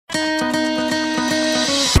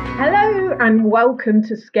and welcome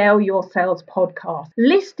to Scale Your Sales podcast,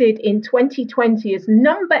 listed in 2020 as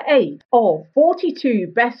number 8 of 42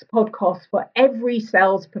 best podcasts for every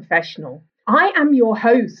sales professional. I am your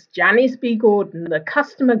host, Janice B. Gordon, the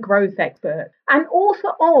customer growth expert and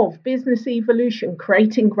author of Business Evolution,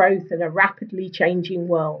 Creating Growth in a Rapidly Changing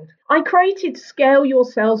World. I created Scale Your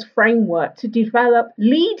Sales framework to develop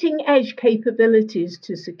leading edge capabilities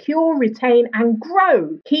to secure, retain, and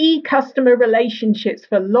grow key customer relationships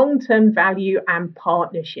for long-term value and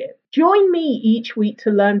partnership. Join me each week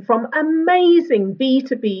to learn from amazing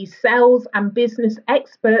B2B sales and business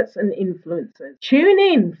experts and influencers. Tune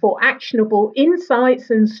in for actionable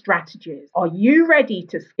insights and strategies. Are you ready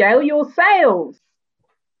to scale your sales?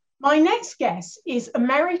 My next guest is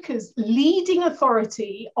America's leading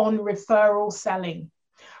authority on referral selling.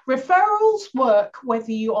 Referrals work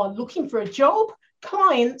whether you are looking for a job,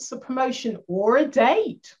 clients, a promotion, or a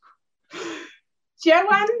date.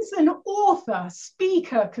 Joanne's an author,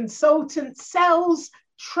 speaker, consultant, sales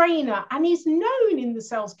trainer, and is known in the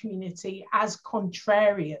sales community as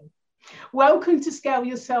Contrarian. Welcome to Scale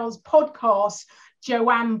Your Sales podcast,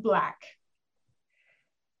 Joanne Black.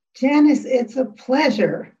 Janice, it's a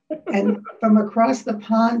pleasure. And from across the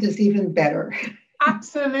pond is even better.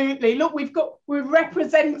 Absolutely. Look, we're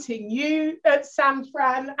representing you at San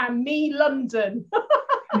Fran and me London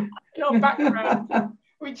in our background,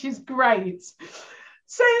 which is great.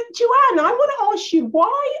 So, Joanne, I want to ask you,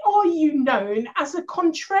 why are you known as a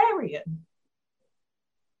contrarian?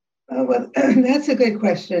 Oh, well, that's a good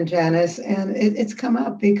question, Janice. And it's come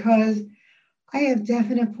up because I have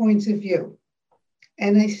definite points of view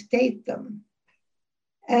and I state them.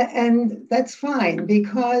 And that's fine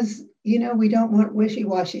because, we don't want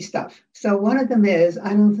wishy-washy stuff. So one of them is, I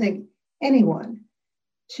don't think anyone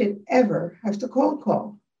should ever have to cold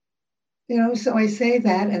call. So I say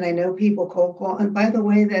that, and I know people cold call. And by the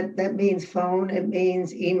way, that means phone, it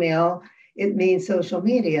means email, it means social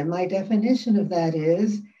media. My definition of that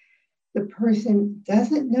is the person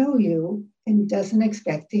doesn't know you and doesn't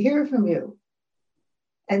expect to hear from you.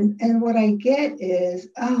 And what I get is,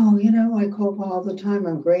 I cold call all the time.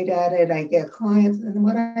 I'm great at it. I get clients. And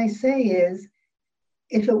what I say is,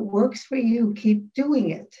 if it works for you, keep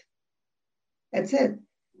doing it. That's it.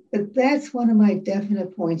 But that's one of my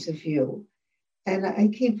definite points of view. And I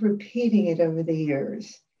keep repeating it over the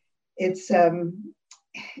years. It's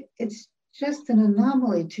just an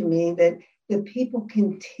anomaly to me that people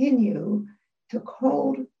continue to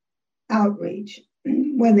cold outreach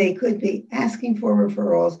when they could be asking for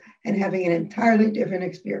referrals and having an entirely different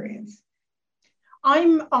experience.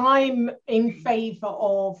 I'm in favor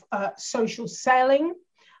of social selling,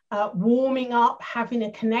 warming up, having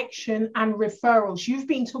a connection, and referrals. You've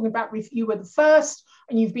been talking about, you were the first,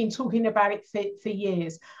 and you've been talking about it for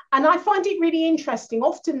years. And I find it really interesting.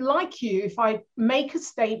 Often, like you, if I make a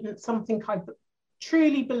statement, something I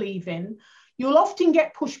truly believe in, you'll often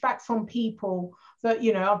get pushback from people that,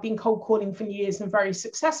 I've been cold calling for years and very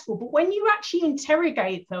successful. But when you actually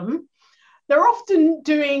interrogate them, they're often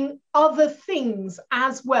doing other things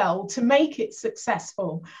as well to make it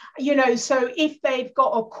successful. So if they've got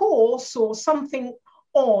a course or something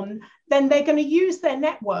on, then they're going to use their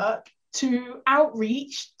network to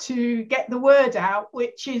outreach, to get the word out,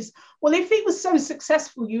 which is, well, if it was so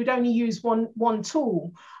successful, you would only use one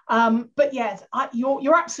tool. But yes,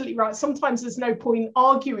 you're absolutely right. Sometimes there's no point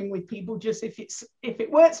arguing with people. Just if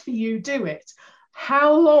it works for you, do it.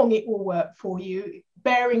 How long it will work for you,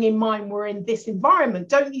 bearing in mind we're in this environment,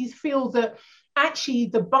 don't you feel that actually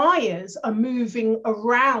the buyers are moving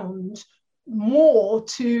around more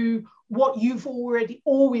to what you've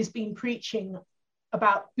always been preaching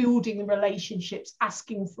about, building relationships,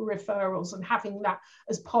 asking for referrals, and having that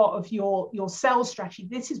as part of your sales strategy?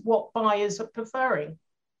 This is what buyers are preferring.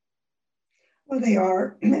 Well, they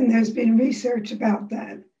are, and there's been research about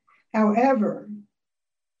that. However,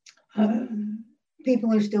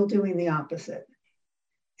 people are still doing the opposite.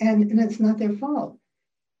 And it's not their fault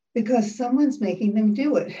because someone's making them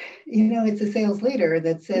do it. It's a sales leader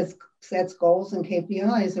that sets goals and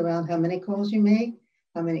KPIs around how many calls you make,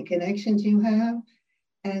 how many connections you have.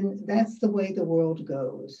 And that's the way the world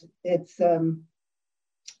goes.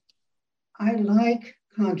 I like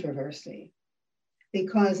controversy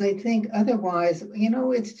because I think otherwise,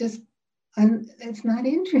 it's just, it's not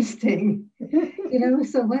interesting,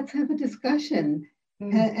 so let's have a discussion.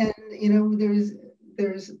 And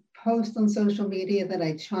there's posts on social media that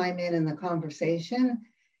I chime in the conversation,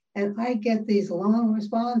 and I get these long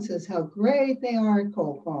responses, how great they are at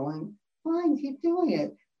cold calling. Fine, keep doing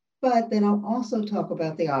it. But then I'll also talk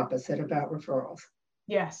about the opposite, about referrals.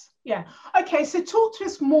 Yes, yeah. Okay, so talk to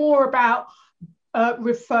us more about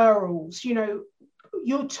referrals. You know,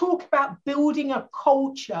 you'll talk about building a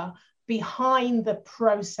culture behind the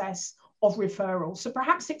process of referrals. So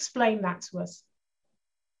perhaps explain that to us.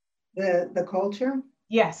 The culture?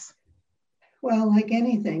 Yes. Well, like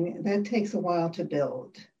anything, that takes a while to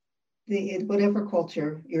build. Whatever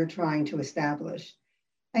culture you're trying to establish.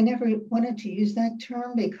 I never wanted to use that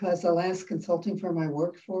term because the last consulting firm I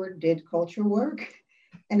worked for did culture work,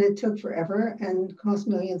 and it took forever and cost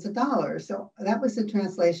millions of dollars. So that was the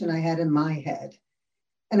translation I had in my head.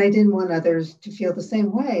 And I didn't want others to feel the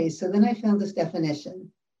same way. So then I found this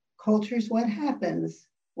definition. Culture is what happens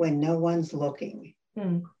when no one's looking.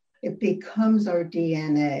 It becomes our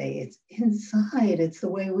DNA. It's inside. It's the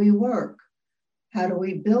way we work. How do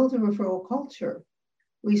we build a referral culture?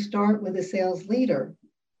 We start with a sales leader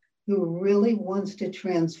who really wants to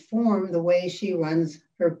transform the way she runs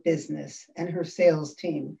her business and her sales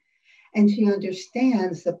team. And she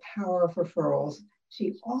understands the power of referrals.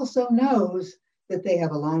 She also knows that they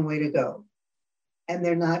have a long way to go and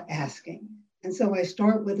they're not asking. And so I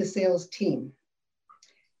start with a sales team.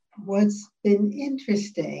 What's been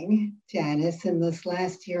interesting, Janice, in this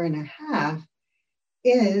last year and a half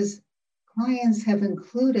is clients have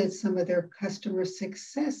included some of their customer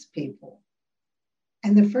success people.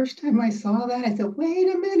 And the first time I saw that, I thought,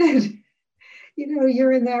 wait a minute,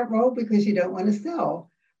 you're in that role because you don't want to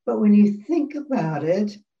sell. But when you think about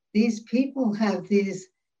it, these people have these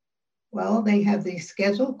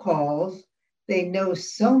scheduled calls. They know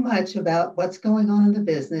so much about what's going on in the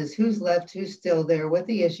business, who's left, who's still there, what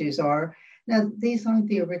the issues are. Now, these aren't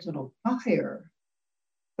the original buyer,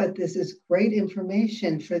 but this is great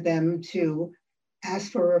information for them to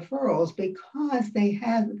ask for referrals because they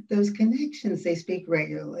have those connections. They speak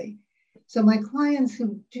regularly. So my clients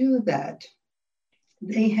who do that,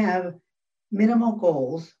 they have minimal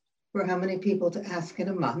goals for how many people to ask in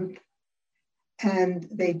a month. And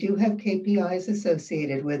they do have KPIs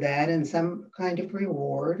associated with that and some kind of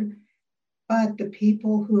reward. But the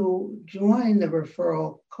people who join the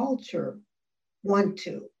referral culture want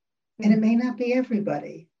to. And it may not be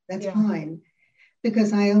everybody. That's fine.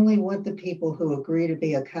 Because I only want the people who agree to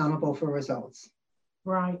be accountable for results.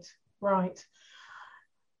 Right.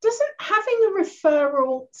 Doesn't having a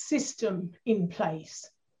referral system in place,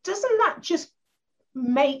 doesn't that just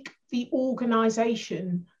make the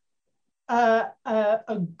organization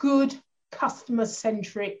a good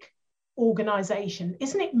customer-centric organization?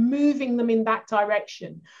 Isn't it moving them in that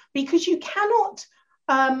direction? Because you cannot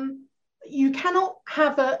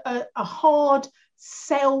have a hard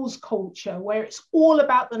sales culture where it's all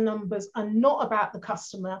about the numbers and not about the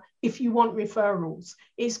customer if you want referrals.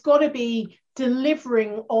 It's got to be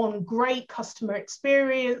delivering on great customer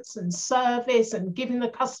experience and service and giving the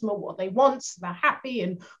customer what they want so they're happy,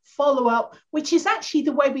 and follow up, which is actually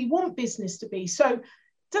the way we want business to be. So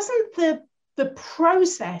doesn't the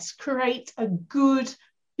process create a good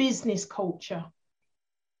business culture?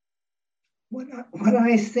 What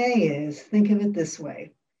I say is, think of it this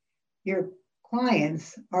way. Your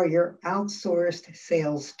clients are your outsourced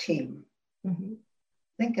sales team. Mm-hmm.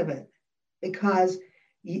 Think of it, because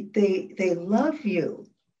they love you.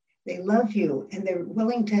 They love you and they're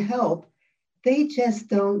willing to help. They just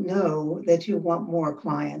don't know that you want more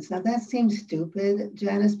clients. Now that seems stupid,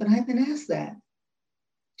 Janice, but I've been asked that.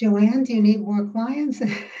 Joanne, do you need more clients?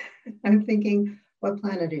 I'm thinking, what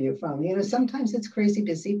planet are you from? Sometimes it's crazy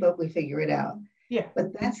busy, but we figure it out. Yeah.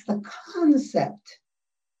 But that's the concept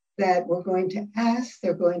that we're going to ask.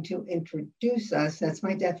 They're going to introduce us. That's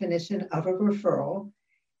my definition of a referral.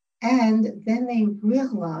 And then they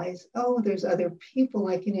realize, oh, there's other people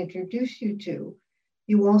I can introduce you to.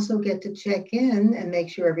 You also get to check in and make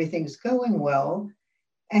sure everything's going well.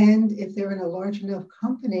 And if they're in a large enough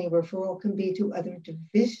company, referral can be to other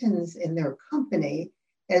divisions in their company,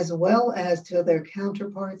 as well as to their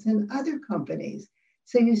counterparts in other companies.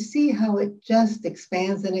 So you see how it just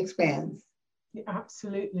expands and expands.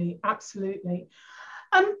 Absolutely.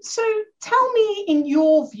 So tell me, in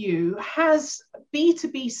your view, has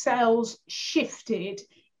B2B sales shifted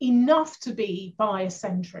enough to be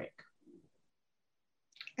buyer-centric?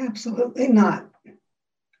 Absolutely not.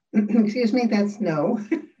 Excuse me, that's no.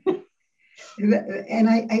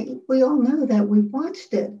 And we all know that. We've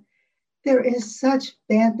watched it. There is such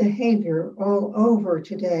bad behavior all over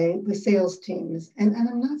today with sales teams. And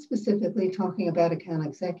I'm not specifically talking about account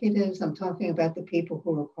executives. I'm talking about the people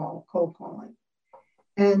who are cold calling.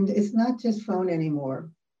 And it's not just phone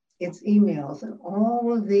anymore. It's emails. And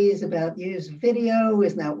all of these about use video,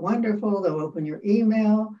 isn't that wonderful? They'll open your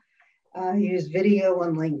email, use video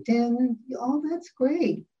on LinkedIn. All that's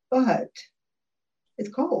great, but it's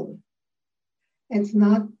cold. It's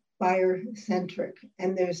not buyer-centric,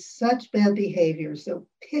 and there's such bad behavior. So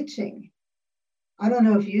pitching, I don't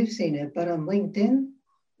know if you've seen it, but on LinkedIn,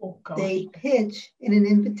 they pitch in an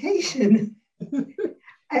invitation.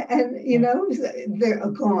 And, you know, they're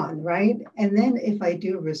gone, right? And then if I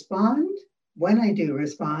do respond, when I do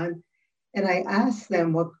respond, and I ask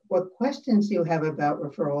them what questions do you have about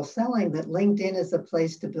referral selling, that LinkedIn is a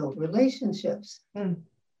place to build relationships.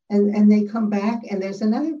 And they come back and there's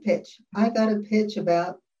another pitch. I got a pitch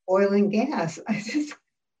about oil and gas. I just,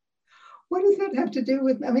 what does that have to do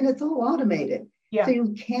with, I mean, it's all automated. Yeah. So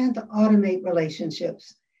you can't automate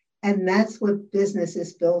relationships. And that's what business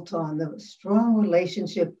is built on, the strong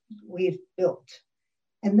relationship we've built.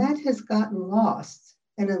 And that has gotten lost.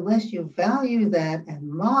 And unless you value that and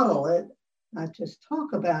model it, not just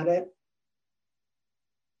talk about it,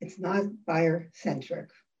 it's not buyer-centric.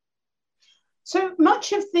 So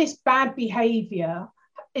much of this bad behavior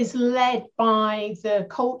is led by the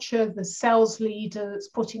culture, the sales leader that's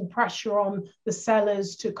putting pressure on the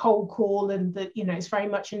sellers to cold call, and that, you know, it's very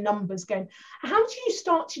much a numbers game. How do you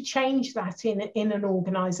start to change that in an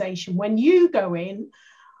organization? When you go in,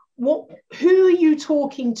 who are you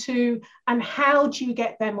talking to and how do you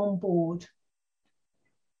get them on board?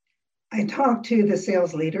 I talk to the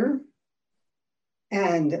sales leader,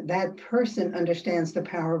 and that person understands the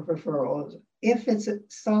power of referrals. If it's a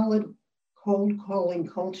solid cold calling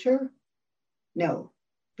culture, no,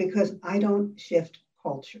 because I don't shift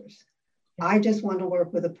cultures. I just want to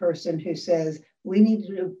work with a person who says, we need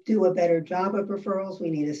to do a better job of referrals. We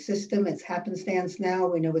need a system. It's happenstance now.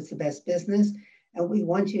 We know it's the best business, and we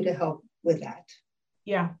want you to help with that.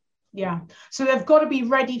 Yeah. Yeah. So they've got to be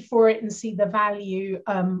ready for it and see the value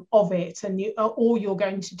of it. And all you're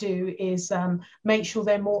going to do is make sure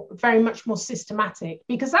they're very much more systematic,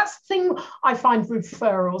 because that's the thing I find with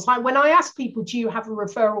referrals. Like when I ask people, do you have a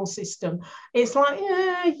referral system? It's like,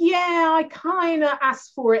 yeah, I kind of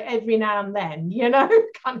ask for it every now and then, you know.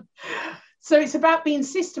 So it's about being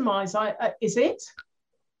systemized, is it?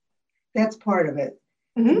 That's part of it.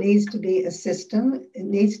 Mm-hmm. It needs to be a system. It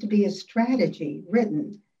needs to be a strategy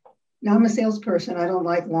written. Now, I'm a salesperson. I don't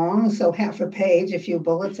like long, so half a page, a few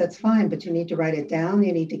bullets, that's fine, but you need to write it down.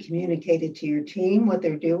 You need to communicate it to your team, what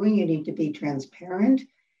they're doing. You need to be transparent.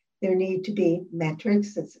 There need to be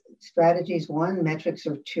metrics. It's strategies 1, metrics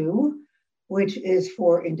are 2, which is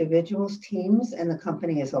for individuals, teams, and the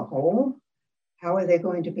company as a whole. How are they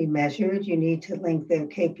going to be measured? You need to link their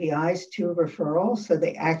KPIs to referrals so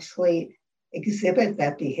they actually exhibit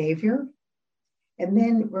that behavior. And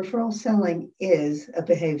then referral selling is a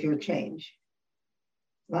behavior change.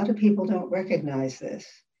 A lot of people don't recognize this.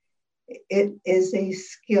 It is a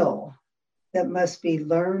skill that must be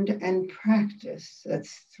learned and practiced.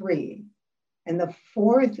 That's 3. And the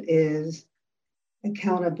 4th is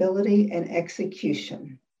accountability and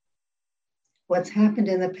execution. What's happened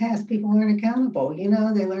in the past, people aren't accountable. You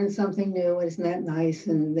know, they learn something new, isn't that nice?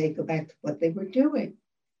 And they go back to what they were doing.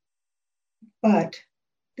 But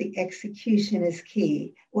the execution is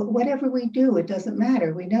key. Whatever we do, it doesn't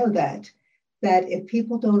matter. We know that if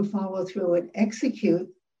people don't follow through and execute,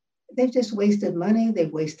 they've just wasted money,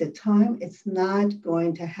 they've wasted time. It's not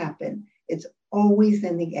going to happen. It's always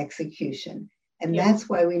in the execution. And that's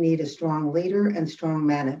why we need a strong leader and strong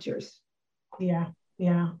managers. Yeah.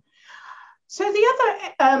 So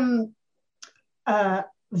the other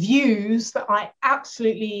views that I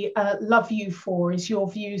absolutely love you for is your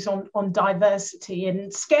views on diversity.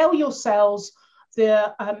 And Scale Your Sales,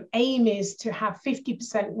 the aim is to have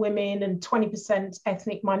 50% women and 20%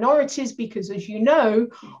 ethnic minorities, because as you know,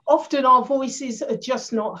 often our voices are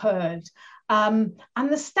just not heard. And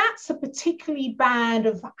the stats are particularly bad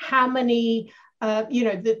of how many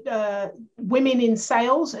women in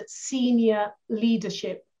sales at senior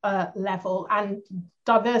leadership level, and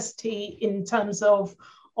diversity in terms of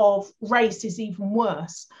race is even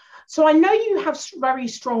worse. So I know you have very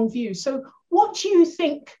strong views. So what do you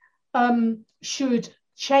think should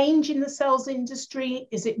change in the sales industry?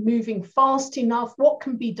 Is it moving fast enough? What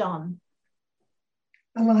can be done?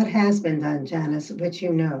 A lot has been done, Janice, which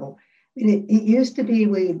you know. I mean, it used to be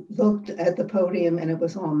we looked at the podium and it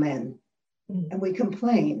was all men. And we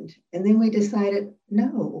complained. And then we decided,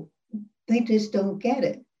 no, they just don't get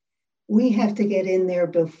it. We have to get in there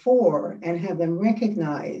before and have them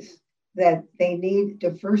recognize that they need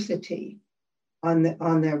diversity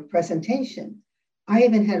on their presentation. I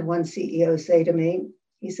even had one CEO say to me,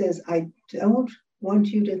 he says, I don't want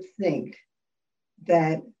you to think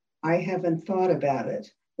that I haven't thought about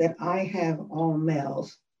it, that I have all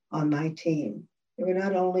males on my team. They were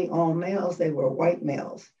not only all males, they were white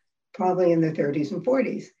males, probably in their 30s and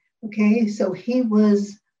 40s. Okay, so he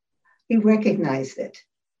recognized it.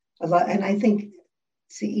 a lot. And I think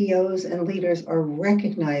CEOs and leaders are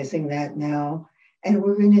recognizing that now, and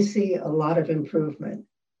we're going to see a lot of improvement.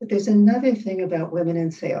 But there's another thing about women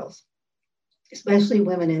in sales, especially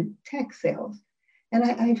women in tech sales. And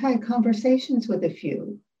I've had conversations with a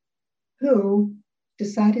few who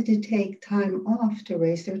decided to take time off to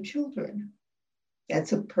raise their children.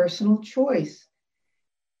 That's a personal choice.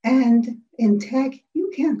 And in tech,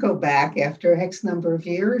 you can't go back after X number of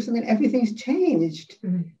years. I mean, everything's changed.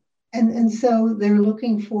 Mm-hmm. And so they're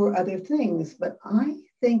looking for other things. But I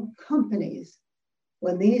think companies,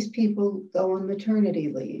 when these people go on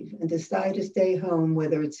maternity leave and decide to stay home,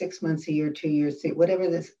 whether it's 6 months, a year, 2 years, whatever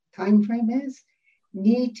this time frame is,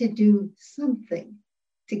 need to do something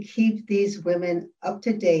to keep these women up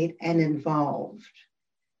to date and involved.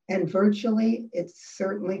 And virtually, it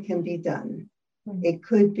certainly can be done. Mm-hmm. It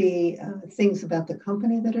could be things about the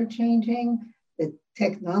company that are changing, the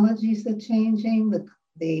technologies that are changing,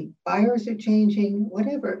 the buyers are changing,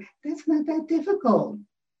 whatever. That's not that difficult.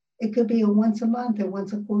 It could be a once a month or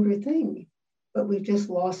once a quarter thing. But we've just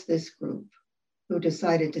lost this group who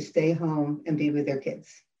decided to stay home and be with their kids.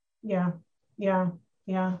 Yeah. And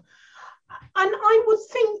I would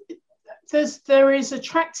think there is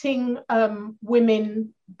attracting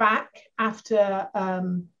women back after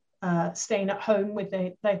staying at home with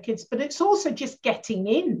their kids, but it's also just getting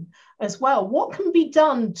in as well. What can be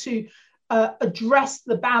done to address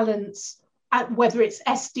the balance at whether it's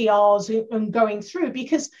SDRs and going through?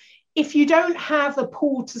 Because if you don't have a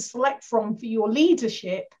pool to select from for your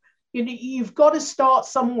leadership, you've got to start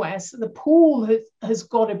somewhere. So the pool has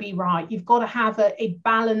got to be right. You've got to have a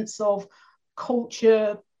balance of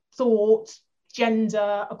culture, thought,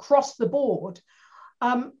 gender across the board.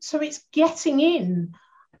 So it's getting in.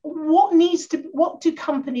 What do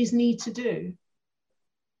companies need to do?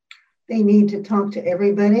 They need to talk to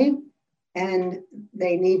everybody, and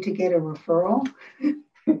they need to get a referral.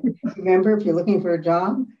 Remember, if you're looking for a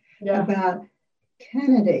job, about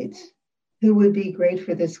candidates who would be great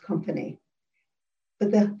for this company.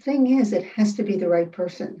 But the thing is, it has to be the right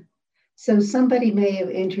person. So somebody may have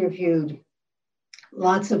interviewed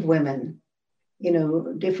lots of women,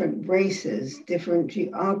 different races, different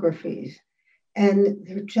geographies, and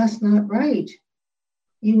they're just not right.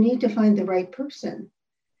 You need to find the right person.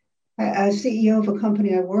 A CEO of a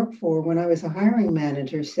company I worked for, when I was a hiring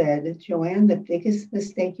manager, said, Joanne, the biggest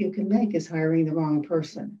mistake you can make is hiring the wrong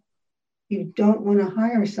person. You don't want to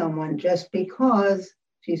hire someone just because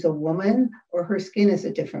she's a woman or her skin is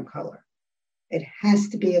a different color. It has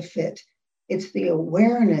to be a fit. It's the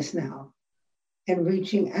awareness now and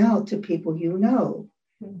reaching out to people you know.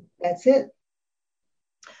 That's it.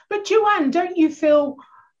 But Joanne, don't you feel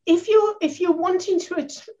if you're wanting to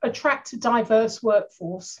attract a diverse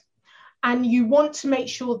workforce and you want to make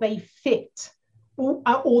sure they fit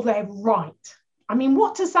or they're right, I mean,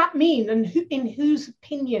 what does that mean? And in whose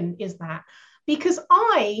opinion is that? Because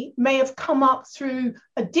I may have come up through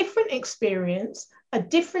a different experience, a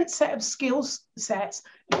different set of skill sets,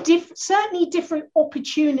 certainly different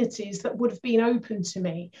opportunities that would have been open to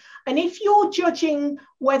me. And if you're judging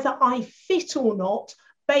whether I fit or not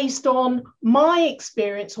based on my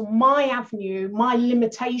experience or my avenue, my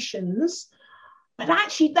limitations, but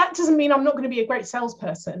actually, that doesn't mean I'm not going to be a great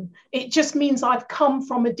salesperson. It just means I've come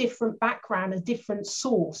from a different background, a different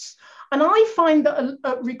source. And I find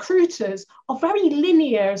that recruiters are very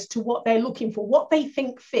linear as to what they're looking for, what they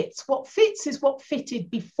think fits. What fits is what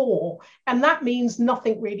fitted before. And that means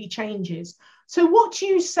nothing really changes. So what do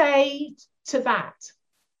you say to that?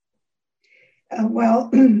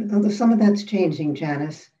 Well, some of that's changing,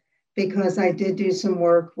 Janice, because I did do some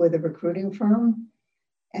work with a recruiting firm,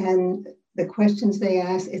 and the questions they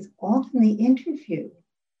ask, it's all in the interview.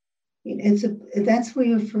 That's where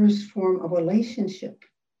you first form a relationship.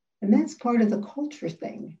 And that's part of the culture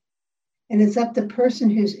thing. And it's up to the person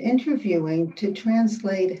who's interviewing to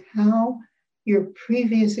translate how your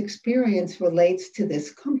previous experience relates to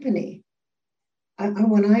this company.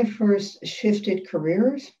 When I first shifted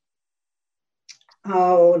careers,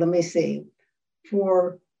 let me see,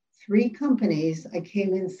 for 3 companies, I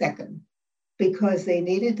came in second, because they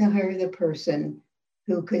needed to hire the person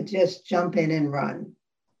who could just jump in and run.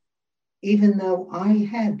 Even though I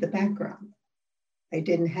had the background, I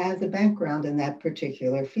didn't have the background in that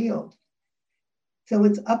particular field. So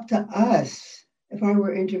it's up to us. If I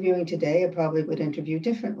were interviewing today, I probably would interview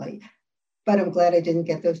differently. But I'm glad I didn't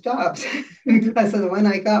get those jobs because the one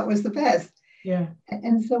I got was the best. Yeah.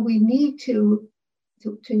 And so we need to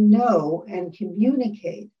know and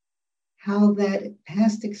communicate how that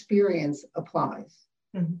past experience applies.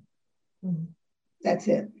 Mm-hmm. Mm-hmm. That's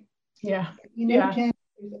it. Yeah. Jan,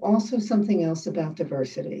 There's also something else about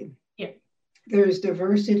diversity. Yeah. There's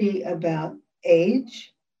diversity about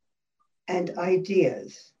age and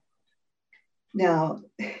ideas. Now,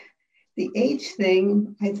 the age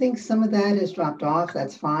thing, I think some of that has dropped off.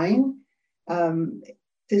 That's fine.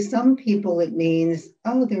 To some people, it means,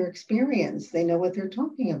 oh, they're experienced. They know what they're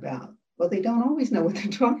talking about. Well, they don't always know what they're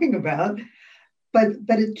talking about, but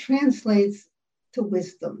it translates to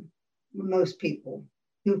wisdom. Most people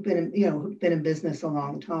who've been in business a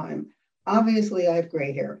long time. Obviously, I have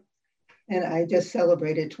gray hair, and I just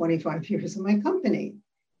celebrated 25 years of my company.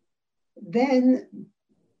 Then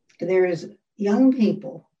there's young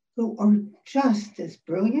people who are just as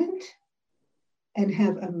brilliant and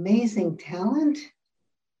have amazing talent.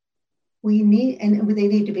 They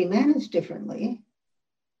need to be managed differently,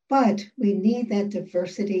 but we need that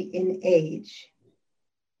diversity in age.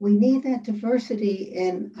 We need that diversity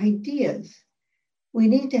in ideas. We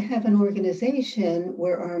need to have an organization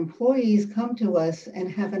where our employees come to us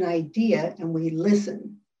and have an idea and we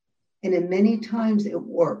listen. And in many times it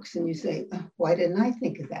works and you say, oh, why didn't I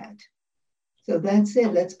think of that? So that's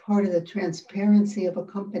it. That's part of the transparency of a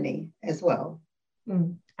company as well.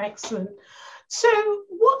 Excellent. So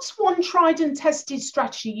what's one tried and tested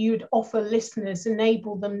strategy you'd offer listeners,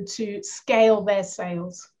 enable them to scale their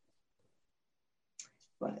sales?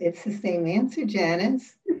 Well, it's the same answer,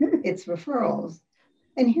 Janice. It's referrals.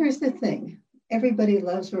 And here's the thing. Everybody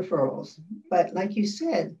loves referrals. But like you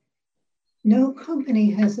said, no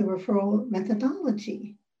company has a referral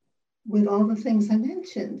methodology with all the things I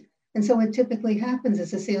mentioned. And so what typically happens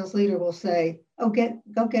is a sales leader will say, oh,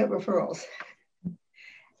 go get referrals.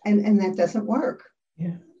 And that doesn't work.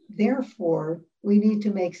 Yeah. Therefore, we need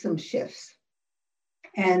to make some shifts.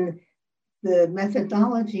 And the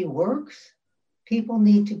methodology works. People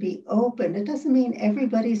need to be open. It doesn't mean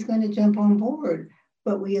everybody's going to jump on board,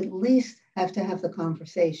 but we at least have to have the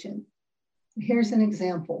conversation. Here's an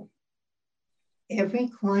example. Every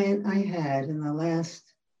client I had in the last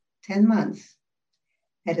 10 months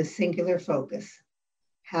had a singular focus.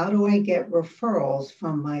 How do I get referrals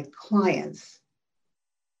from my clients?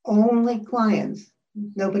 Only clients,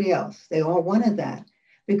 nobody else. They all wanted that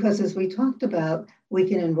because as we talked about, we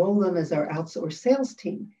can enroll them as our outsourced sales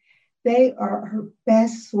team. They are our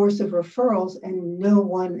best source of referrals and no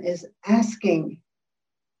one is asking.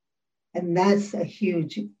 And that's a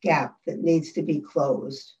huge gap that needs to be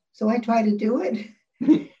closed. So I try to do it.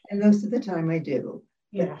 And most of the time I do.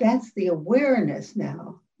 Yeah. But that's the awareness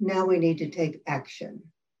now. Now we need to take action.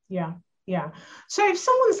 Yeah. Yeah. So if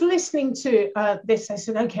someone's listening to this, they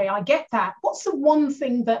said, okay, I get that. What's the one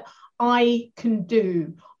thing that I can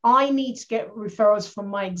do? I need to get referrals from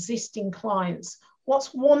my existing clients.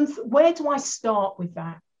 Where do I start with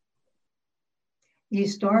that? You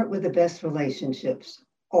start with the best relationships,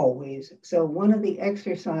 always. So one of the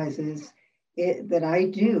exercises that I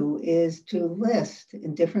do is to list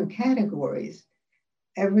in different categories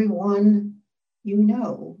everyone you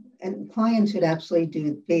know. And clients should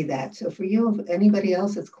absolutely be that. So for you, if anybody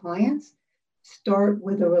else is clients, start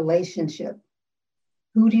with a relationship.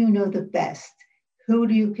 Who do you know the best? Who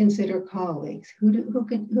do you consider colleagues? Who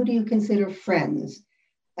do you consider friends?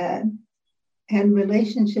 And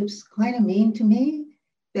relationships kind of mean to me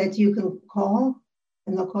that you can call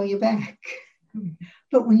and they'll call you back.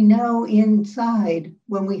 But we know inside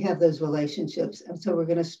when we have those relationships. And so we're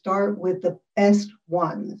going to start with the best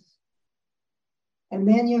ones. And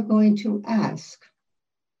then you're going to ask,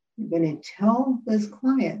 you're going to tell this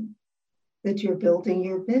client that you're building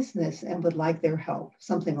your business and would like their help,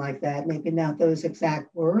 something like that. Maybe not those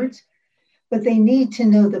exact words, but they need to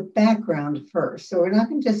know the background first. So we're not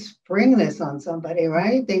going to just spring this on somebody,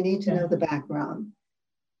 right? They need to know the background.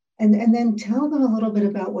 And then tell them a little bit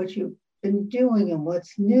about what you've been doing and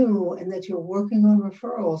what's new and that you're working on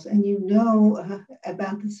referrals and you know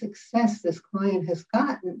about the success this client has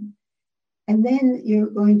gotten. And then you're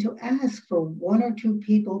going to ask for one or two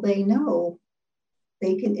people they know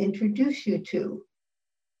they can introduce you to.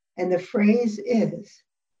 And the phrase is,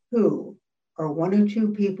 who are one or two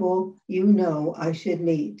people you know I should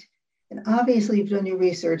meet? And obviously you've done your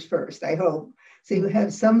research first, I hope. So you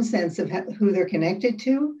have some sense of who they're connected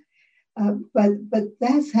to. But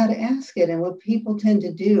that's how to ask it. And what people tend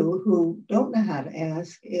to do who don't know how to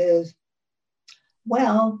ask is,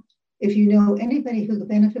 well, if you know anybody who could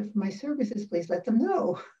benefit from my services, please let them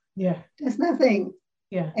know. Yeah. There's nothing.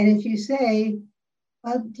 Yeah. And if you say,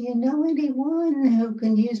 well, do you know anyone who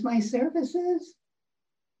can use my services?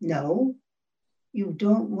 No, you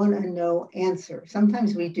don't want a no answer.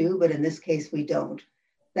 Sometimes we do, but in this case, we don't.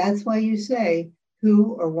 That's why you say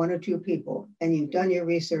who or one or two people, and you've done your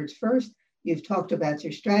research first. You've talked about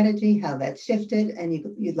your strategy, how that shifted, and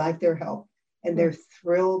you'd like their help. And they're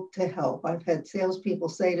thrilled to help. I've had salespeople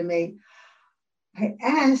say to me, I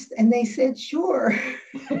asked and they said, sure.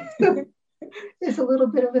 There's a little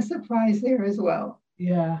bit of a surprise there as well.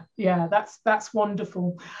 Yeah, that's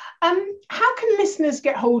wonderful. How can listeners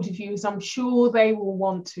get hold of you? As I'm sure they will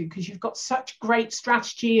want to, because you've got such great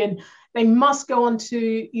strategy, and they must go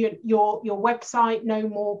onto your website,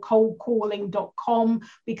 nomorecoldcalling.com,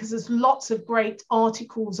 because there's lots of great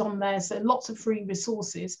articles on there, so lots of free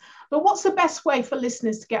resources. But what's the best way for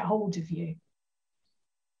listeners to get hold of you?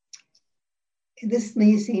 This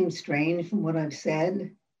may seem strange from what I've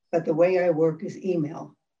said, but the way I work is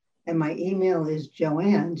email. And my email is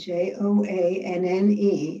Joanne,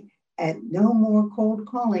 JOANNE, at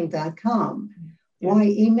nomorecoldcalling.com. Yeah. Why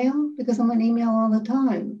email? Because I'm on email all the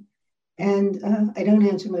time. And I don't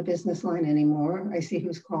answer my business line anymore. I see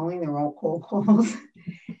who's calling. They're all cold calls.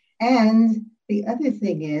 And the other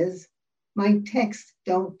thing is my texts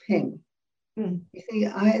don't ping. You see,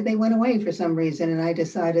 they went away for some reason, and I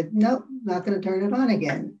decided, nope, not going to turn it on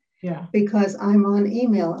again. Yeah. Because I'm on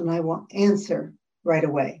email and I will answer right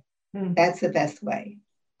away. That's the best way.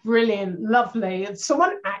 Brilliant, lovely. And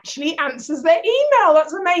someone actually answers their email.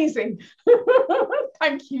 That's amazing.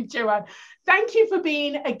 Thank you, Joanne. Thank you for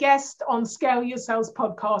being a guest on Scale Your Sales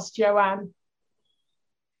podcast, Joanne.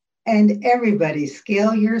 And everybody,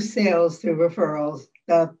 scale your sales through referrals.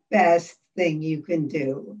 The best thing you can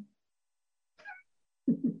do.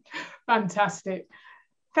 Fantastic.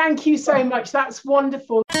 Thank you so much. That's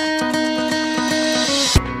wonderful.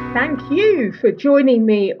 Thank you for joining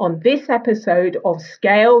me on this episode of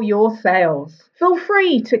Scale Your Sales. Feel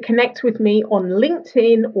free to connect with me on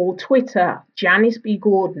LinkedIn or Twitter, Janice B.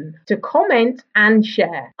 Gordon, to comment and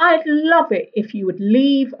share. I'd love it if you would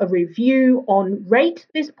leave a review on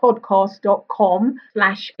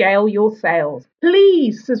ratethispodcast.com/scaleyoursales.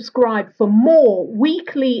 Please subscribe for more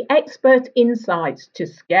weekly expert insights to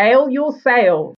scale your sales.